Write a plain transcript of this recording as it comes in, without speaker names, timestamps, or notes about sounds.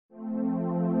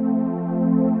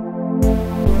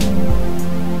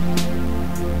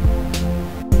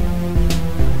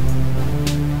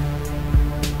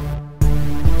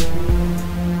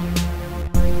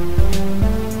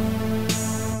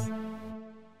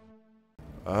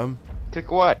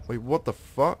Click what? Wait, what the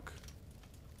fuck?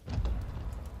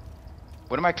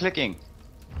 What am I clicking?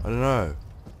 I don't know.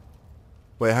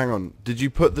 Wait, hang on. Did you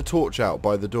put the torch out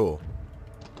by the door?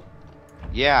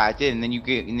 Yeah, I did, and then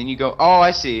you go. Oh,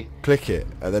 I see. Click it,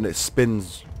 and then it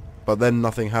spins, but then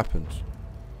nothing happens.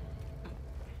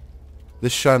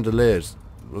 This chandelier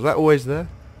was that always there?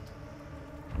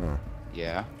 Oh.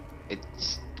 Yeah, it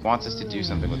wants us to do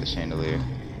something with the chandelier.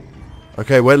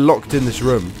 Okay, we're locked in this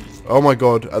room. Oh my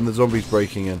god, and the zombie's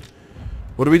breaking in.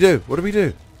 What do we do? What do we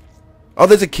do? Oh,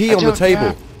 there's a key on the table.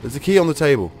 know. There's a key on the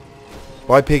table.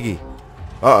 Bye, piggy.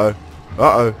 Uh-oh.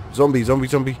 Uh-oh. Zombie, zombie,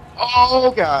 zombie.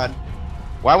 Oh god.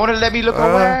 Why won't it let me look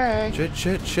away? Shit,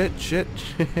 shit, shit, shit.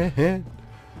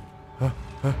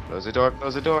 Close the door,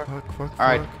 close the door. Fuck,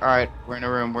 Alright, we're in a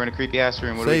room. We're in a creepy ass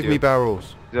room. What do we Save do? me,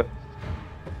 barrels. There's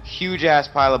a huge ass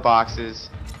pile of boxes.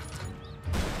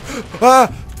 Ah!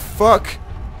 Fuck!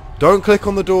 Don't click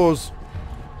on the doors.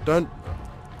 Don't.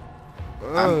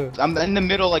 I'm in the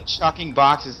middle, like, chucking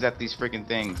boxes at these freaking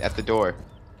things at the door.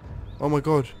 Oh my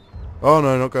god. Oh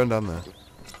no, not going down there.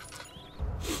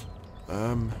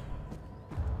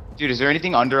 Dude, is there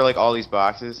anything under, like, all these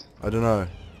boxes? I don't know.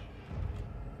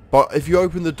 But if you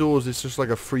open the doors, it's just like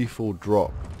a free fall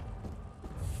drop.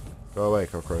 Go away,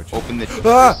 cockroach. Open the doors.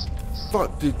 Ah!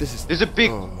 Fuck, dude, this is. There's a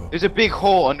big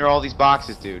hole under all these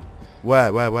boxes, dude.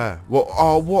 Where? What?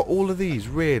 Oh, what? All of these,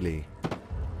 really?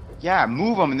 Yeah,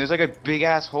 move them, and there's like a big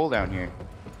ass hole down here.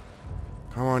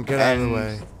 Come on, get out of the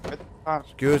way. And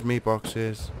Excuse me,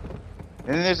 boxes.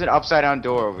 then there's an upside down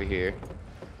door over here.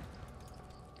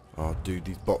 Oh, dude,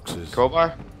 these boxes.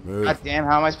 Crowbar? Move. God damn,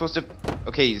 how am I supposed to...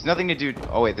 Okay, there's nothing to do...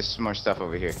 Oh wait, there's some more stuff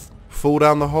over here. Fall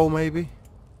down the hole, maybe?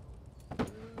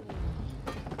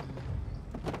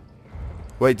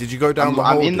 Wait, did you go down the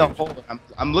hole? I'm in the dude? hole.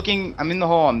 I'm looking... I'm in the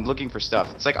hole. I'm looking for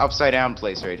stuff. It's like upside down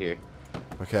place right here.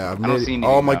 Okay, I don't see anything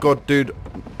Oh my now. god, dude.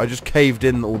 I just caved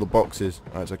in all the boxes.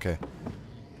 Oh, it's okay.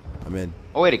 I'm in.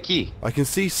 Oh wait, a key. I can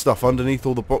see stuff underneath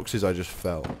all the boxes I just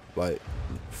fell. Like,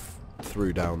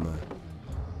 threw down there.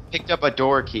 Picked up a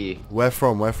door key. Where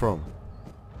from? Where from?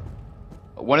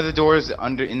 One of the doors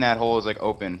under in that hole is like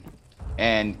open.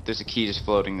 And there's a key just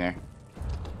floating there.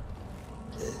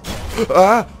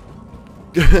 Ah!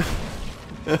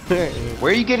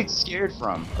 Where are you getting scared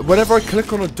from? Whenever I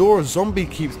click on a door, a zombie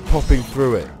keeps popping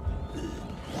through it.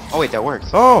 Oh wait, that works.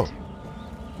 Oh!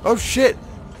 Oh shit!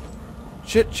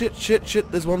 Shit, shit, shit,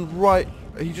 shit. There's one right.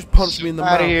 He just punched me in the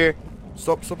mouth. Out of here.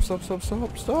 Stop, stop, stop, stop,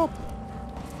 stop, stop.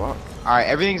 Fuck. Alright,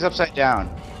 everything's upside down.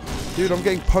 Dude, I'm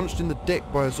getting punched in the dick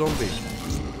by a zombie.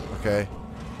 Okay.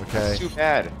 Okay. That's too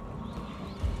bad.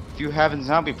 If you having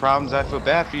zombie problems, I feel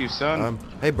bad for you, son.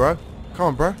 Hey bro. Come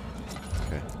on, bro.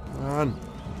 Okay. Run.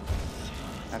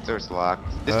 That door's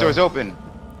locked. This door's open.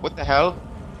 What the hell?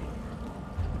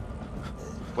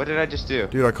 What did I just do?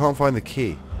 Dude, I can't find the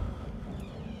key.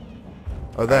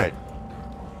 Oh, there.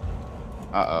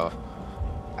 Uh-oh.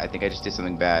 I think I just did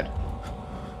something bad.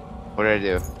 What did I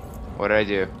do? What did I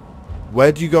do?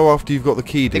 Where do you go after you've got the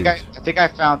key, dude? I think I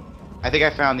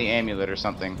found the amulet or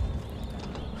something.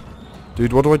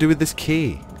 Dude, what do I do with this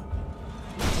key?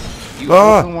 You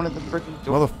open one of the freaking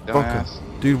doors, Motherfucker.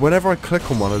 dumbass. Dude, whenever I click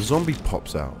on one, a zombie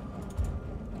pops out.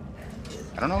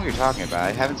 I don't know what you're talking about.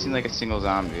 I haven't seen like a single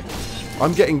zombie.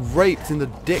 I'm getting raped in the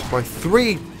dick by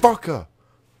 3 fucker.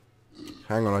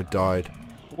 Hang on, I died.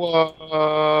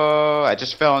 Whoa! I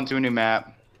just fell into a new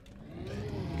map.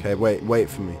 Okay, wait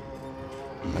for me.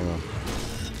 Hang on.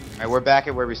 Alright, we're back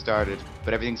at where we started,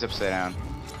 but everything's upside down.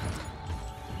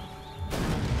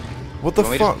 What the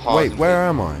Want me to fuck? just pause Wait, and where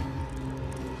am I?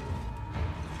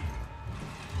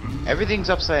 Everything's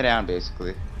upside down,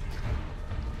 basically.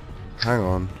 Hang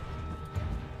on.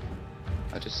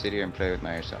 I'll just sit here and play with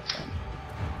my airsoft gun.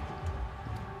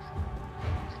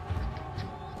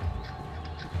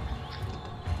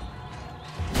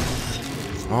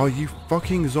 Oh, you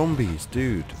fucking zombies,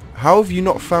 dude. How have you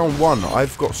not found one?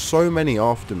 I've got so many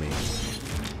after me.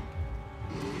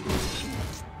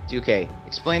 Okay,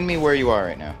 explain to me where you are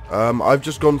right now. I've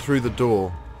just gone through the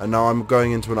door, and now I'm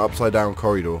going into an upside down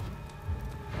corridor.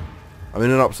 I'm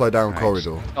in an upside down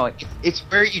corridor. Oh, it's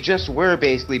where you just were,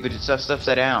 basically, but it's just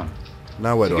upside down.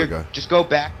 Now where So do I go? Just go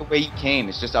back the way you came.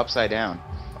 It's just upside down.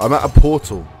 I'm at a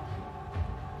portal.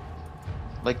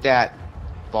 Like that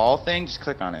ball thing, just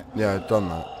click on it. Yeah, I've done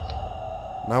that.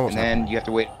 Now what's And then you have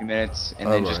to wait a few minutes, and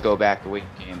Oh, then just right. go back the way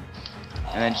you came.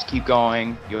 And then just keep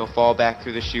going. You'll fall back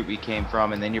through the chute we came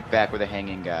from, and then you're back where the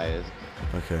hanging guy is.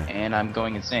 Okay. And I'm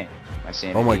going insane. My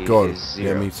sanity Oh my god. is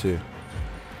 0. Yeah, me too.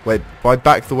 Wait, by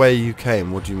back the way you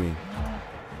came, what do you mean?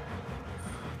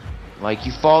 Like,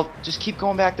 you fall... Just keep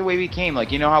going back the way we came.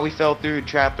 Like, you know how we fell through a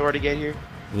trapdoor to get here?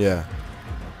 Yeah.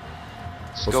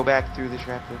 Just go back through the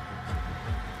trap door.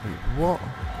 Wait, what?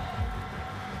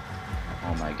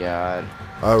 Oh my god.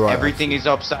 Oh, right. Everything is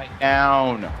upside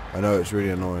down. I know, it's really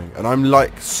annoying. And I'm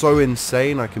like so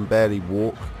insane I can barely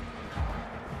walk.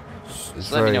 It's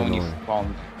Just let me very know when annoying. you've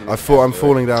fallen. I'm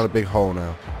falling down a big hole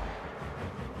now.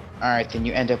 Alright, then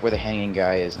you end up where the hanging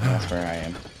guy is, and that's where I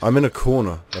am. I'm in a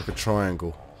corner, like a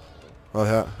triangle. Oh,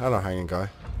 yeah. Hello, hanging guy.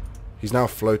 He's now a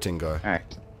floating guy.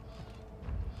 Alright.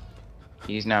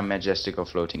 He's now Majestical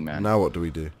Floating Man. Now what do we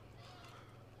do?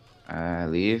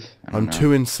 Leave? I'm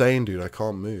too insane, dude. I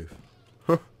can't move.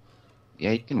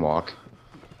 Yeah, you can walk.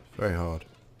 Very hard.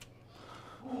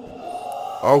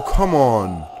 Oh, come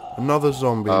on. Another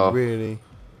zombie, really?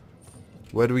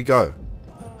 Where do we go?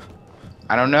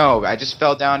 I don't know. I just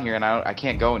fell down here and I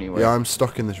can't go anywhere. Yeah, I'm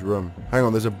stuck in this room. Hang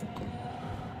on, there's a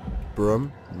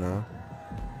broom? No.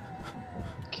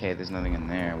 Okay, there's nothing in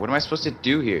there. What am I supposed to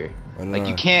do here? I don't Like, know.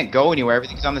 you can't go anywhere.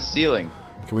 Everything's on the ceiling.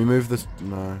 Can we move this?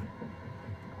 No.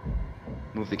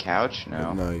 Move the couch?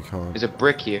 No. No, you can't. There's a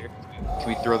brick here. Can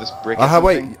we throw this brick at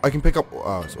Wait, something? I can pick up...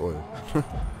 Oh, it's oil.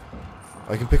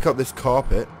 I can pick up this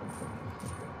carpet.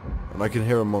 And I can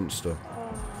hear a monster.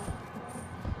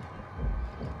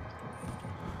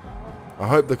 I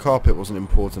hope the carpet wasn't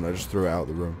important. I just threw it out of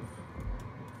the room.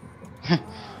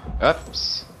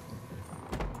 Oops.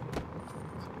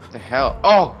 What the hell?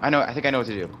 Oh, I know. I think I know what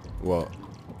to do. What?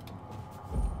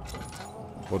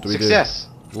 What do we Success.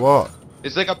 do? What?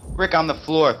 There's like a brick on the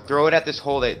floor. Throw it at this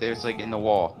hole that there's like in the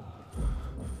wall.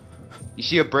 You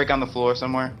see a brick on the floor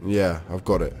somewhere? Yeah, I've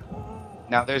got it.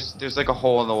 Now there's like a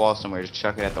hole in the wall somewhere. Just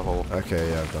chuck it at the hole.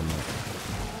 Okay, yeah, I've done that.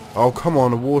 Oh, come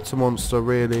on, a water monster,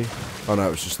 really? Oh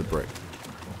no, it's just a brick.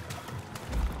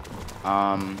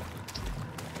 I'm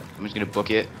just gonna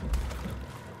book it.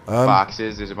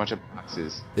 Boxes. There's a bunch of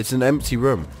boxes. It's an empty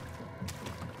room.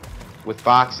 With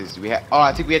boxes. Do we have? Oh,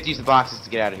 I think we have to use the boxes to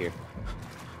get out of here.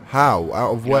 How?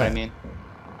 Out of You know where? what I mean?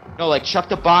 No, like chuck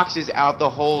the boxes out the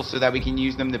hole so that we can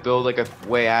use them to build like a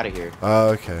way out of here. Oh,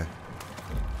 okay.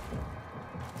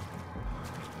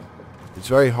 It's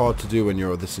very hard to do when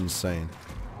you're this insane.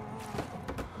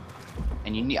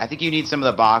 And you need, I think you need some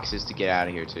of the boxes to get out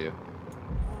of here too.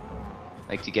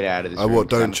 Like to get out of this Oh, room, what?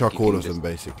 'cause I Don't think chuck you all can of them, just-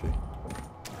 basically.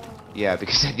 Yeah,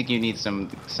 because I think you need some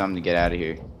to get out of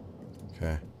here.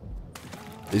 Okay.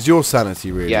 Is your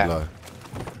sanity really Yeah. low?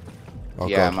 Oh,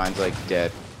 Yeah, God. mine's like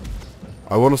dead.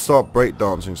 I want to start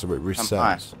breakdancing so it Come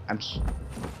on. resets.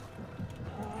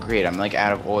 Great, I'm like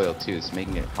out of oil too. It's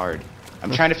making it hard.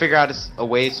 I'm trying to figure out a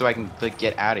way so I can like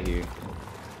get out of here.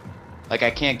 Like I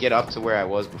can't get up to where I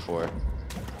was before.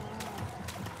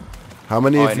 How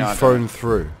many Oh, have I know, you I've thrown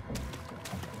through?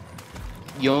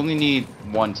 You only need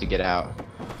one to get out.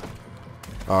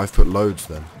 Oh, I've put loads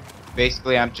then.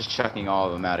 Basically, I'm just chucking all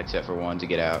of them out except for one to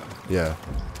get out. Yeah.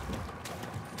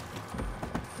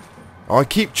 Oh, I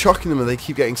keep chucking them and they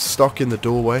keep getting stuck in the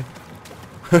doorway.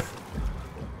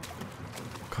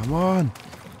 Come on.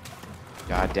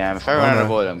 God damn, if I run out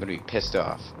of oil, I'm gonna be pissed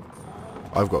off.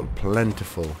 I've got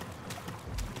plentiful.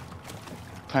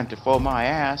 Plentiful my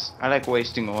ass. I like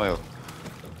wasting oil.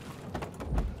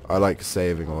 I like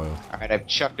saving oil. Alright, I've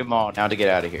chucked them all. Now to get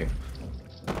out of here.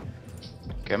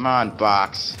 Come on,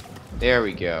 box. There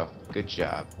we go. Good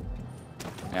job.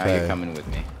 Now Okay. you're coming with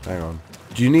me. Hang on.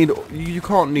 Do you need... You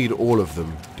can't need all of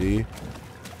them, do you?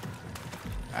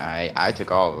 I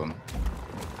took all of them.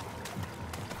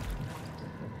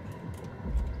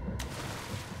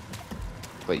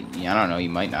 But yeah, I don't know. You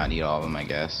might not need all of them, I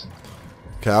guess.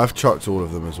 Okay, I've chucked all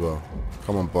of them as well.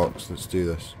 Come on, box. Let's do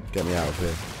this. Get me out of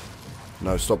here.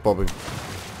 No, stop bobbing.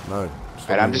 No. Stop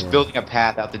Alright, I'm moving just around. building a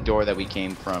path out the door that we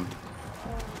came from.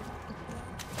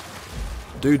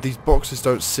 Dude, these boxes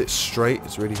don't sit straight.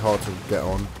 It's really hard to get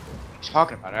on. What are you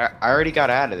talking about? I already got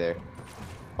out of there.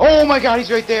 Oh my god,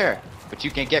 he's right there! But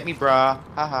you can't get me, brah.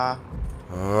 Haha.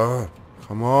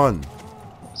 Come on.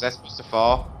 Was I supposed to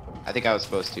fall? I think I was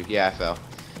supposed to. Yeah, I fell.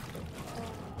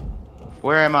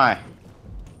 Where am I?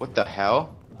 What the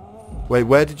hell? Wait,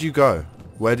 where did you go?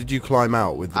 Where did you climb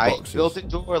out with the I boxes? built a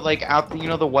door like out, you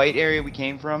know, the white area we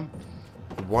came from?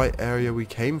 The white area we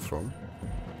came from?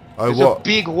 Oh, There's what? a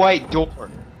big white door.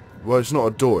 Well, it's not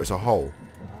a door, it's a hole.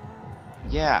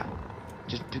 Yeah.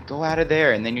 Just go out of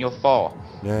there and then you'll fall.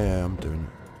 Yeah, I'm doing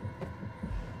it.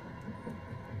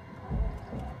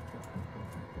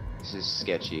 This is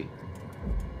sketchy.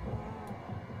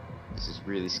 This is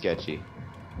really sketchy.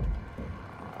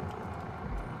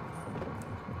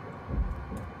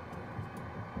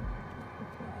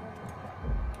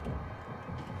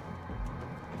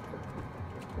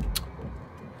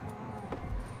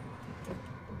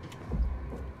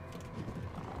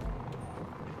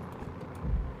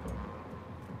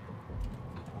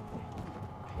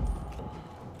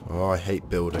 Oh, I hate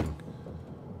building.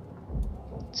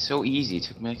 It's so easy. It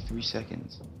took me like 3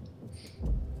 seconds.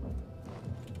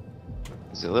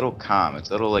 It's a little calm. It's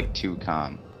a little like too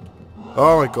calm.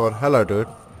 Oh my god, hello dude.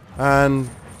 And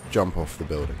jump off the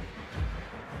building.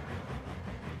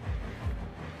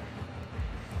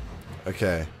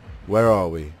 Okay, where are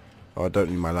we? Oh, I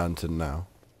don't need my lantern now.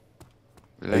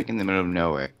 We're like in the middle of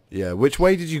nowhere. Yeah, which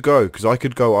way did you go? Because I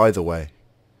could go either way.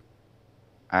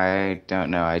 I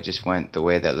don't know. I just went the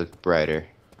way that looked brighter.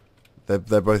 They're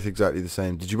both exactly the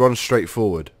same. Did you run straight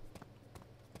forward?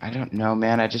 I don't know,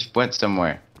 man. I just went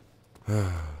somewhere.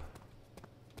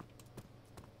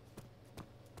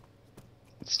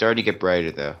 It's starting to get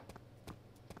brighter, though.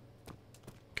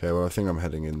 Okay, well, I think I'm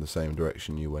heading in the same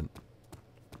direction you went.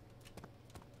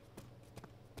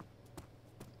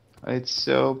 It's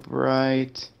so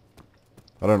bright.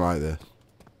 I don't like this.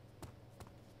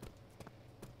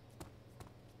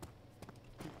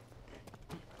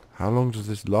 How long does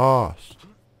this last?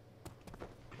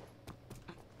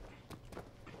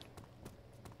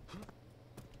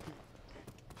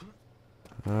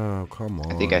 Oh, come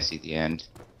on. I think I see the end.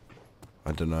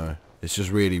 I don't know. It's just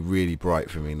really, really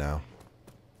bright for me now.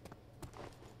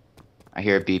 I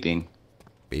hear it beeping.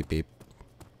 Beep, beep.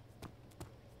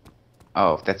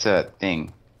 Oh, that's a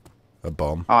thing. A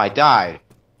bomb. Oh, I died.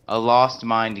 A lost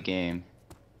mind game.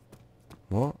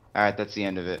 What? Alright, that's the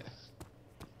end of it.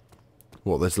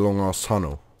 What, this long ass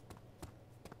tunnel?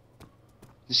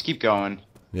 Just keep going.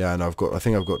 Yeah, and I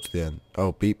think I've got to the end.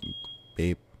 Oh, beep,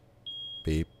 beep,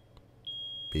 beep,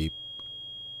 beep.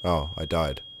 Oh, I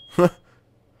died.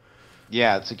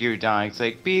 Yeah, it's like you're dying. It's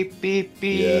like beep, beep,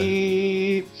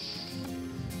 beep.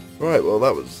 Right, well,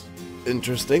 that was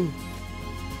interesting.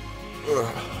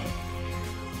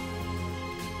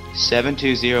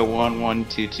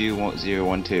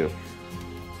 72011221012.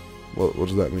 What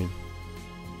does that mean?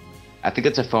 I think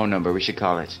it's a phone number. We should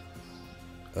call it.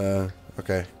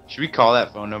 Okay. Should we call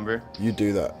that phone number? You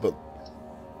do that, but...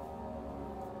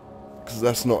 Because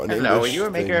that's not an Hello, English are you a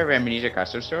maker thing. of Amnesia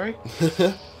Custom Story?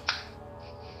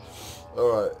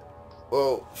 Alright.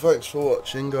 Well, thanks for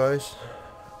watching, guys.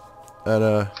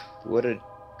 And, What a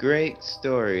great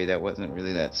story that wasn't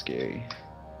really that scary.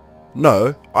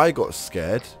 no, I got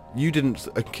scared. You didn't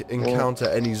encounter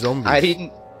any zombies. I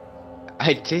didn't.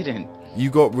 You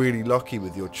got really lucky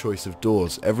with your choice of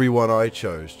doors. Every one I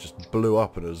chose just blew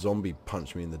up and a zombie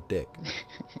punched me in the dick.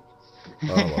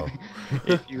 Oh well.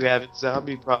 If you have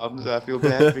zombie problems, I feel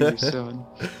bad for you, son.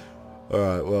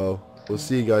 Alright, well, we'll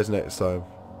see you guys next time.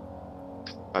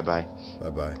 Bye-bye.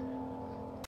 Bye-bye.